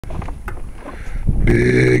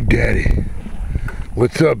Big Daddy.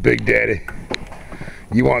 What's up, Big Daddy?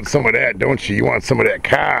 You want some of that, don't you? You want some of that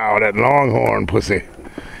cow, that longhorn pussy.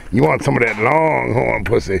 You want some of that longhorn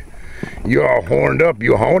pussy. You all horned up,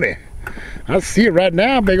 you horny. I see it right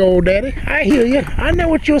now, big old daddy. I hear you. I know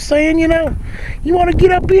what you're saying, you know. You want to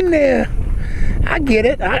get up in there. I get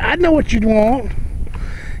it. I know what you want.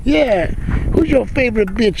 Yeah. Who's your favorite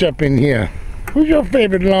bitch up in here? Who's your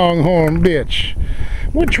favorite longhorn bitch?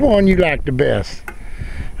 Which one you like the best?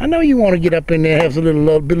 I know you want to get up in there, have a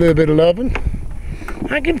little bit of loving.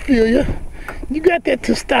 I can feel you. You got that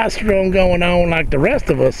testosterone going on like the rest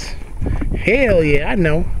of us. Hell yeah, I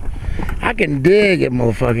know. I can dig it,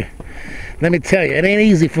 motherfucker. Let me tell you, it ain't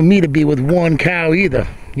easy for me to be with one cow either.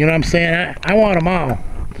 You know what I'm saying? I want them all.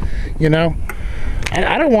 You know?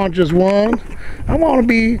 I don't want just one. I want to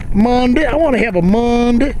be Monday. I want to have a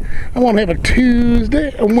Monday. I want to have a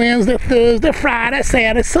Tuesday, a Wednesday, Thursday, Friday,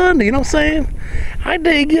 Saturday, Sunday. You know what I'm saying? I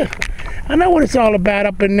dig you. I know what it's all about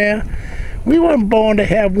up in there. We weren't born to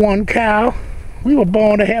have one cow. We were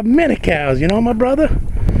born to have many cows. You know, my brother?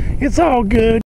 It's all good.